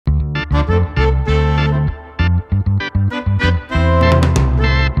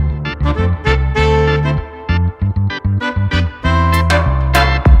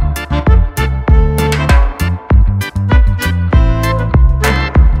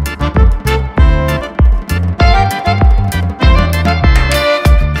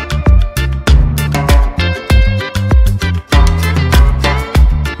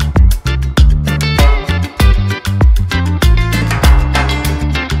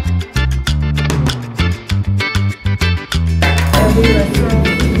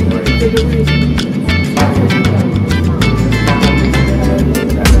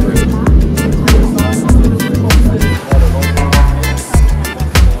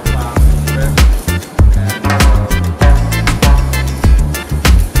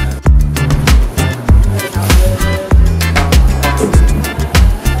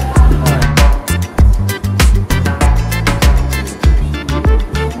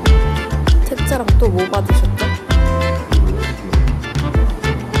또 뭐 받으셨죠?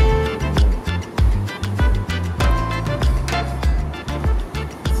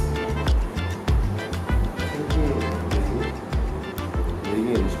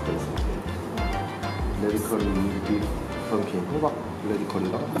 레디커리 위드 펌킨 호박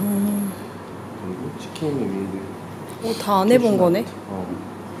레디커리랑 그리고 치킨 위드. 다 안 해본 거네.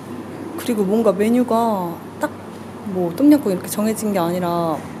 그리고 뭔가 메뉴가 딱 뭐 똠양꿍 이렇게 정해진 게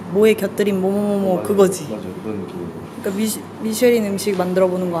아니라 뭐에 곁들인 뭐뭐뭐 그거지. 맞아, 그런 느낌이고. 그러니까 미쉐린 음식 만들어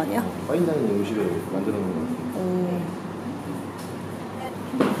보는 거 아니야? 파인다이닝 음식을 만드는 거 같아.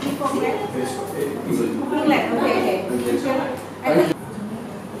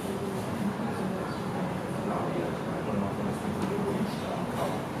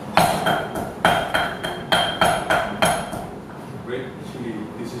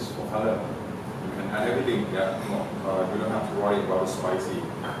 Everything, yeah. You don't have to worry about the spicy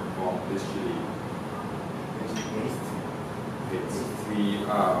of this chili.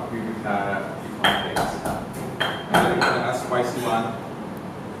 We prepare different things. And then you can add spicy one,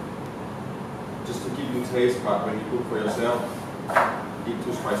 just to give you taste. But when you cook for yourself, eat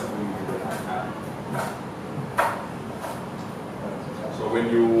too spicy food you don't have. So when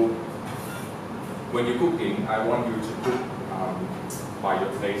you're cooking, I want you to cook by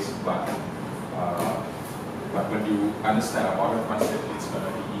your taste, but when you understand about the concept, it's going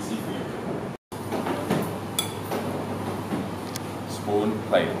to be easy for you to cook. Spoon,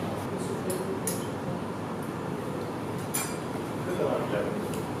 plate.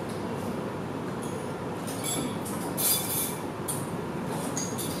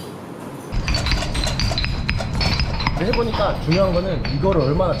 해보니까 중요한 거는 이거를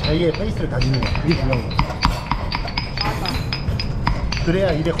얼마나 자기의 페이스를 다지느냐, 그게 중요한 거야.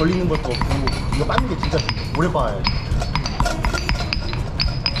 그래야 입에 걸리는 것도 없고. 이거 빠는 게 진짜 중요해. 오래 빠야 돼.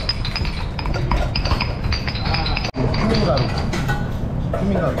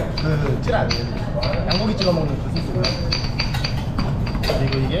 쿠민가루 그 찔 아니에요? 양고기 찍어 먹는 그 소스고요.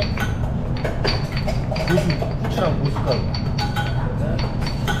 그리고 이게 후추랑 고춧가루.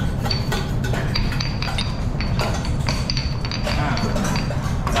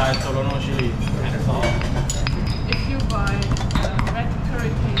 If you buy red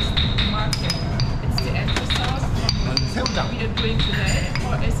curry paste in the market, it's the extra sauce 새우장. we are doing today,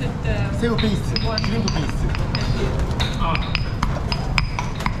 or is it the 새우 페이스트, 슈림프 페이스트.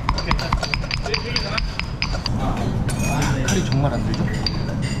 칼이 정말 안 들죠?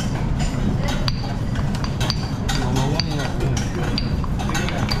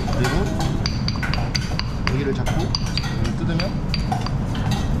 그리고 여기를 잡고 여기를 뜯으면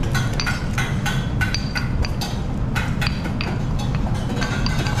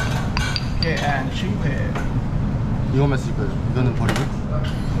이거만 쓸 거예요. 이거는 버리고.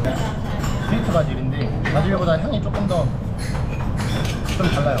 스위트 바질인데 바질보다 향이 조금 더 좀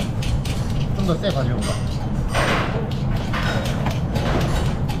달라요. 좀 더 세 바질보다.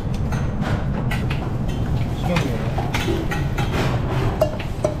 식용유예요.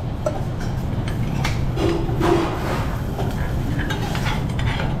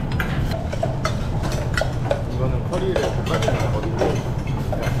 이거는 커리를 볶아주는 거거든요.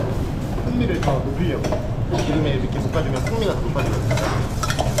 풍미를 더 높이려고. 기름에 이렇게 볶아주면 풍미가 더 높아지거든요.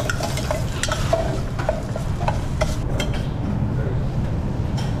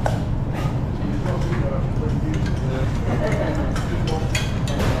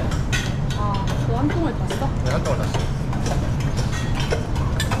 그거 한 통을 땄어? 네, 한 통을 땄어요.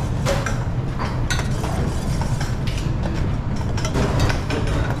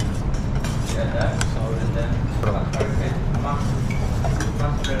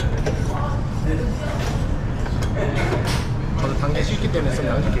 저는 단 게 싫기 때문에 좀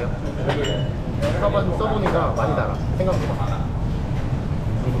양식해요. 써보니까 많이 달아. 생각보다.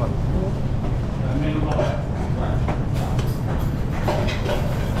 궁금합니다.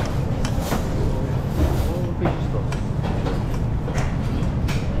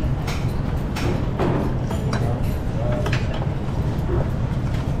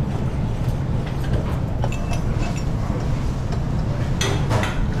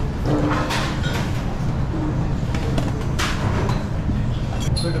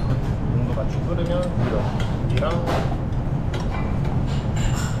 정도 맞추고 끓으면 고기랑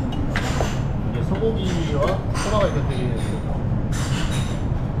이게 소고기와 호박을 곁들이는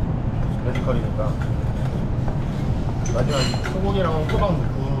레디커리니까 마지막에 소고기랑 호박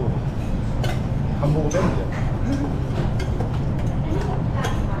넣고 간 보고 빼면 돼요.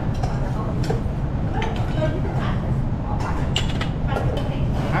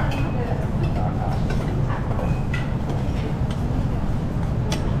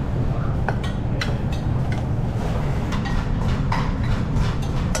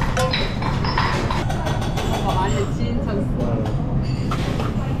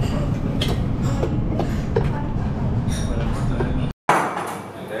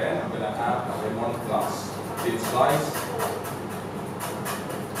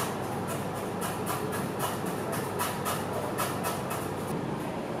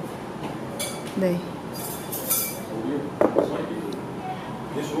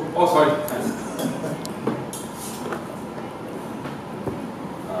 Oh, sorry.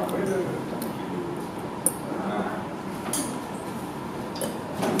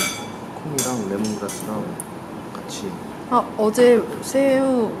 콩이랑 레몬그라스랑 같이. 아, 어제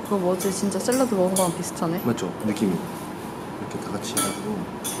새우 그거 뭐지? 진짜 샐러드 먹은 거랑 비슷하네. 맞죠? 느낌이 이렇게 다 같이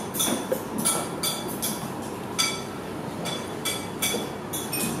해가지고.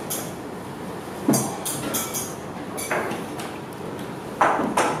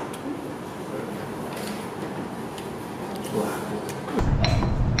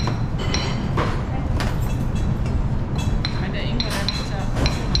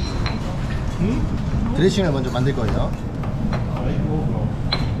 드레싱을 먼저 만들 거예요.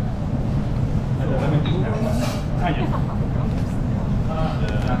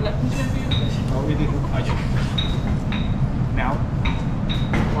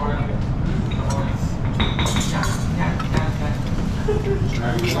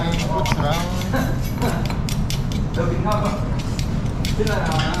 고추랑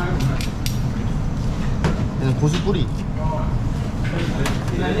얘는 고수 뿌리.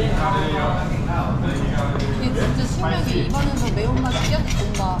 이게 진짜 심하게 입안에서 매운맛이 계속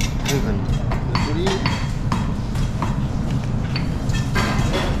돈다. 그러니까요. 뿌리.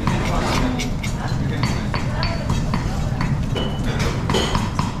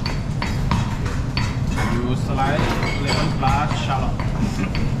 You slice lemon plus shallot.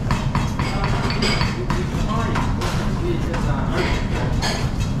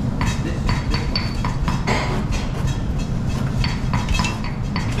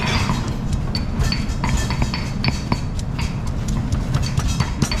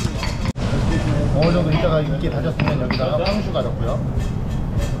 어느 정도 이따가 익게 다졌으면 여기다가 황슈가 넣고요.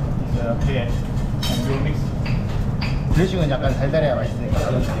 Okay. And you mix. 드레싱은 약간 달달해야 맛있으니까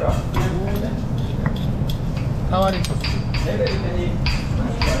나눠주세요. 그리고 사와리 소스.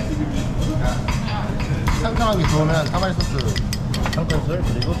 상큼하게 좋으면 사와리 소스 한 큰술,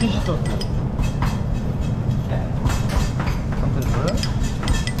 그리고 피쉬 소스 한 큰술,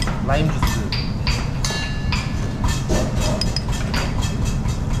 라임 주스.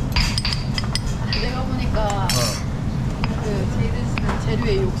 내가 보니까 그 제이든 씨는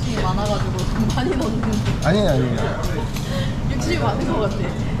재료에 욕심이 많아가지고 좀 많이 넣는데 아니에요. 욕심이 많은 것 같아.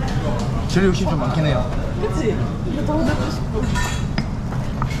 재료 욕심 좀 많긴 해요. 그치? 근데 더 넣고 싶고.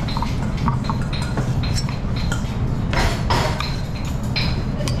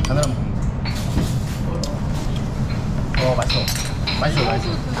 가능하면 맛있어.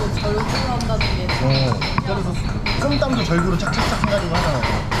 그거 절구로 한다는 게 그래서 ส้땀도 절구로 착착착 해가지고 하잖아요.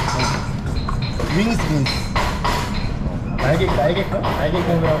 윙스 빈스.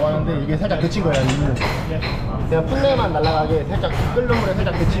 날개콩이라고 하는데 이게 살짝 데친 거예요. 그냥 풋내만 날아가게 살짝 끓는 물에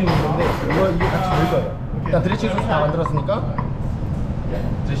살짝 데치는 건데 이게 같이 될 거예요. 일단 드레싱 소스 다 만들었으니까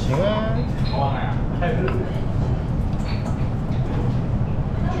드레싱을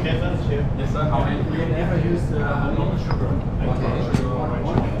Yes, sir. How many? We never use normal sugar.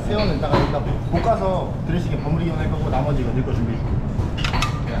 새우는 이따가 여기다 볶아서 드레싱에 버무리기만 할 거고 나머지 이거 넣을 거 준비해 줄게요.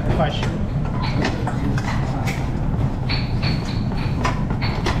 Fish.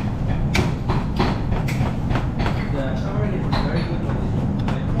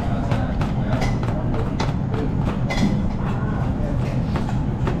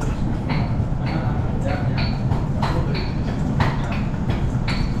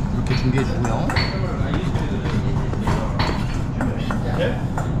 이렇게 준비해 주고요.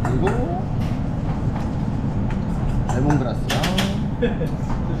 그리고 레몬그라스랑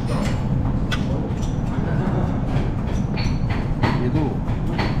얘도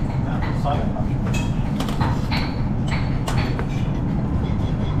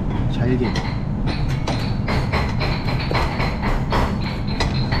잘게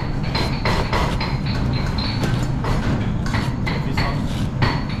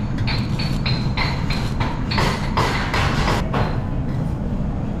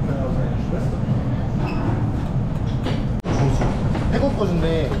태국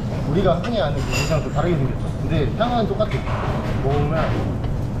거인데 우리가 흔히 아는 그 고수랑 좀 다르게 생겼죠. 근데 향은 똑같아. 먹으면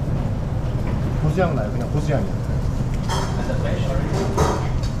고수향 나요. 그냥 고수향이에요.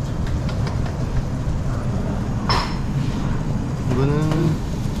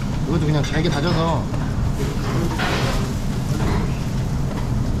 이것도 그냥 잘게 다져서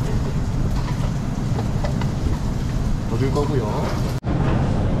넣어줄 거고요.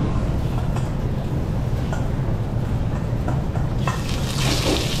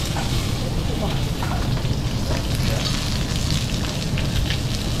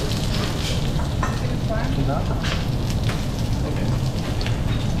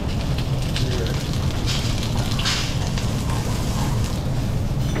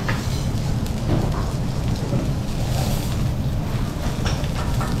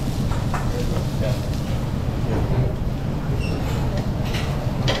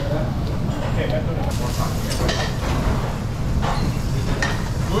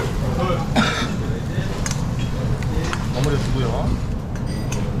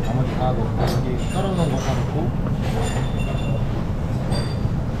 썰어놓은 거 다 넣고.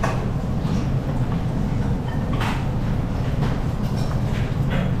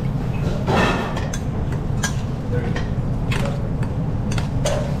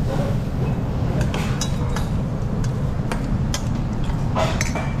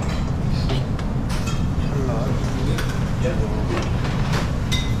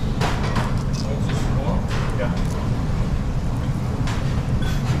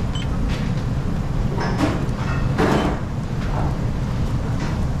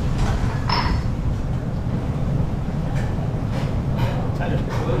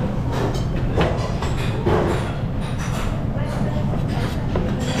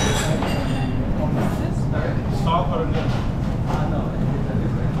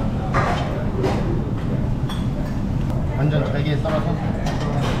 완전 잘게 썰어서.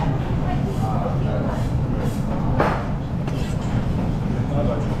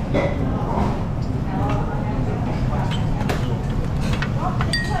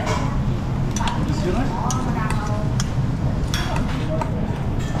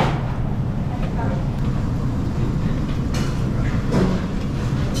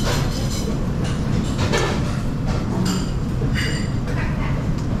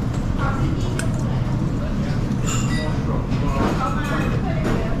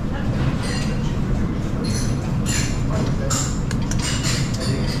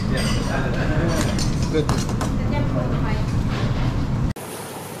 끝.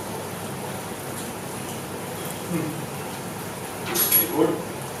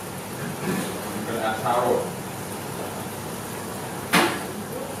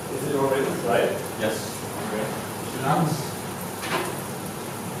 Is it already right? Yes. Okay. Nuts.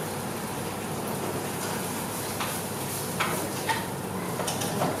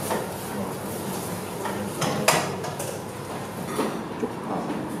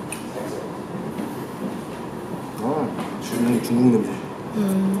 중국 냄새.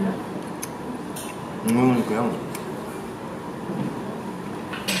 그냥.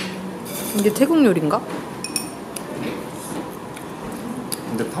 이게 태국 요리인가?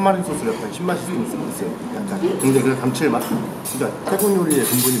 근데 타마린 소스를 약간 신맛이 좀 있어요. 약간. 근데 그 감칠맛. 그러니까 태국 요리의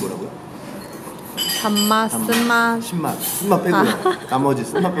근본이 뭐라고요? 단맛, 쓴맛, 신맛. 쓴맛 빼고요. 나머지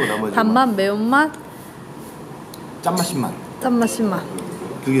쓴맛 빼고 나머지. 단맛, 매운맛, 짠맛, 신맛. 짠맛, 신맛.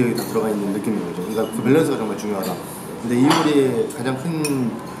 그게 여기 다 들어가 있는 느낌인 거죠. 그러니까 그 밸런스가 정말 중요하다. 근데 이 요리의 가장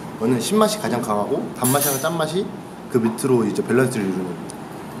큰 거는 신맛이 가장 강하고 단맛이랑 짠맛이 그 밑으로 이제 밸런스를 이루는.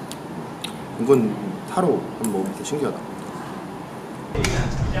 이건 타로 한번 먹어볼게. 신기하다.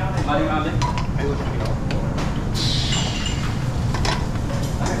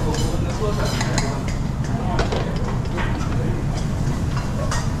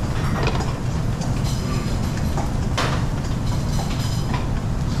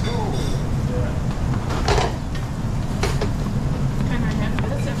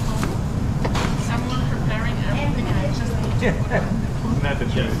 Not the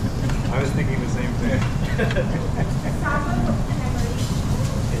truth. I was thinking the same thing.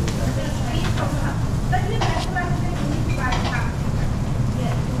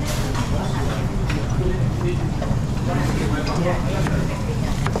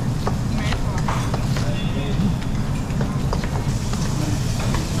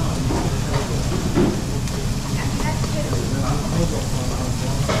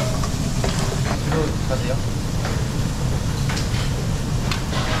 가세요.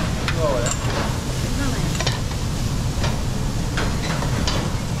 뜨거워요?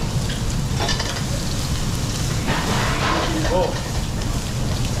 오.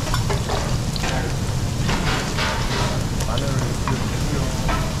 마늘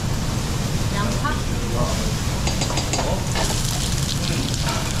양파?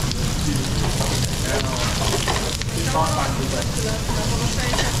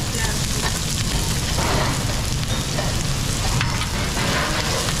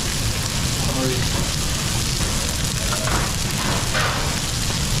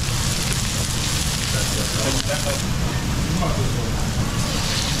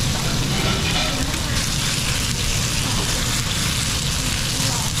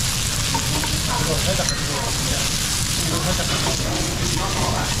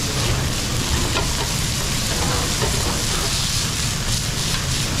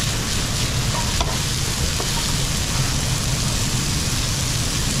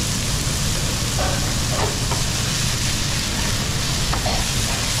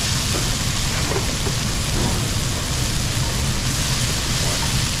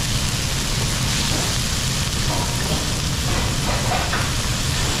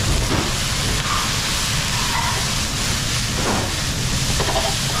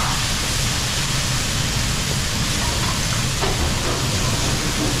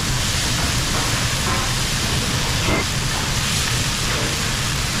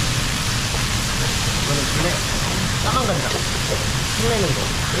 청양간장. 흉내는 거.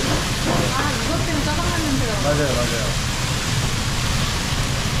 아, 이것 때문에 짜장면 냄새가. 맞아요, 맞아요.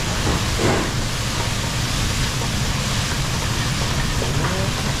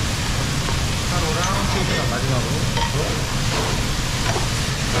 타로랑 치즈랑 마지막으로.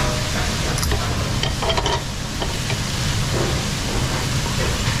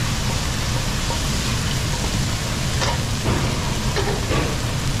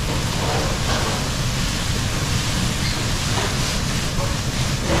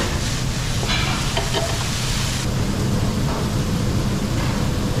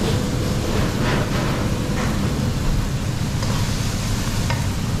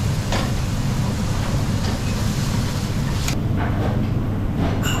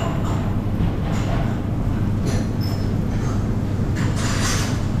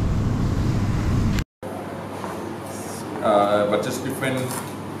 But just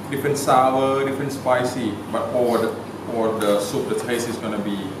different sour, different spicy. But or the soup, the taste is gonna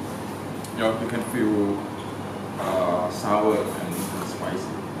be, you know, you can feel sour and spicy.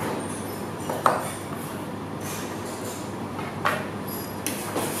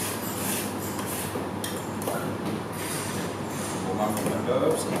 We'll mark on the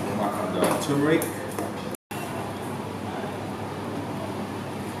herbs, we'll mark on the turmeric.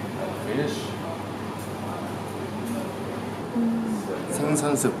 Fish.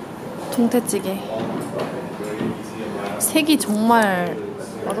 생선습. 동태찌개. 색이 정말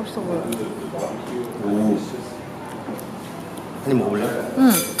맛없어 보여. 오. 한입 먹어볼래?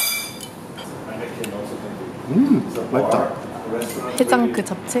 응. 맛있다. 해장 그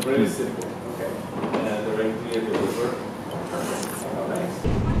잡채.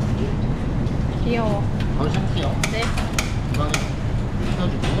 귀여워. 바로 시작할게요. 네. 주방에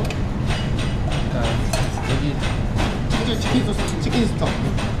펴주고, 일단 여기 치킨 소스, 치킨 스톡. 오,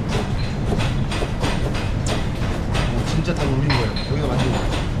 진짜 다 올린 거예요. 여기가 만든 거예요.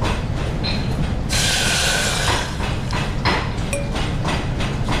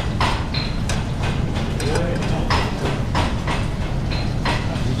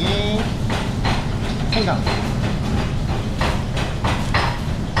 이게 생강.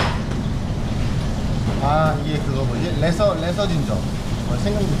 아, 이게 그거 뭐지? 레서 진저.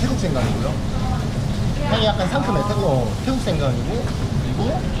 생강도 태국 생강이고요. 향이 약간 상큼해. 태국 생강이고,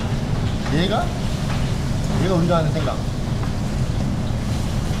 그리고 얘가 우리가 하는 생강.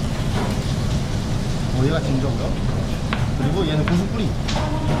 얘가 진저고요. 그리고 얘는 고수뿌리.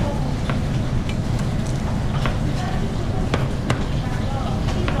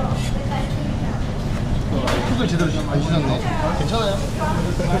 흙을 제대로 안 씻었네. 괜찮아요.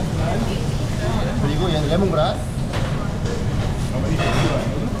 그리고 얘는 레몬그라스.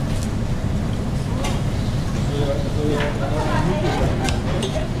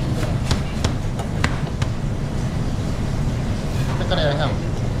 색깔이랑 향.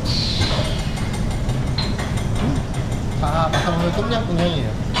 다 맡아보면 똠양꿍 향이에요.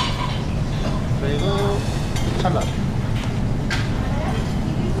 그리고 찰나.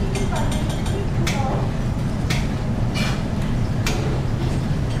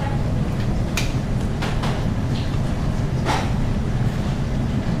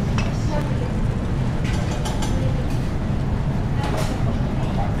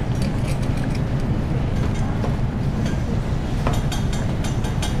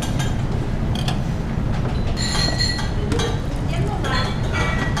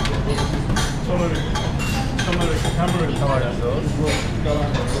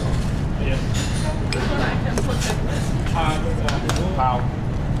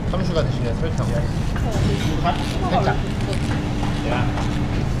 삼슈가 대신에 설탕. 살짝.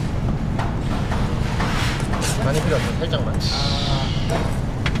 많이 필요 없어. 살짝만.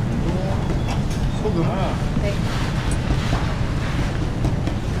 그리고 소금. 네.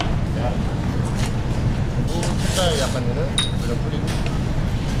 그리고 색깔 약간 내는 물을 뿌리고.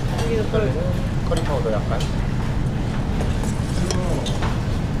 커리 파우더 약간.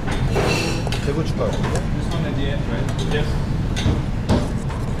 대고춧가루. This one at the end, right? Yes.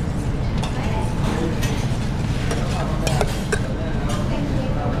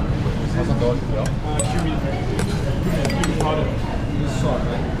 버섯 넣어주고요. Cumin powder. Salt,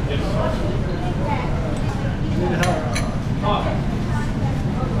 right? Yes, salt. Need help?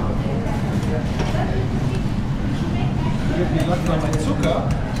 You got my zucker?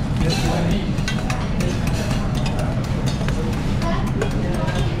 Yes, I need.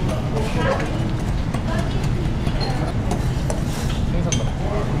 생선 넣고.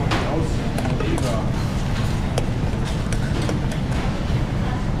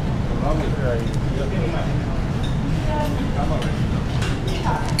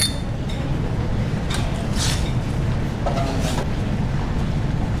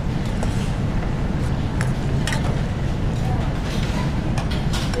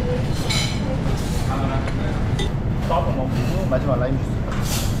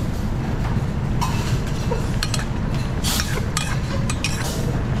 있어요.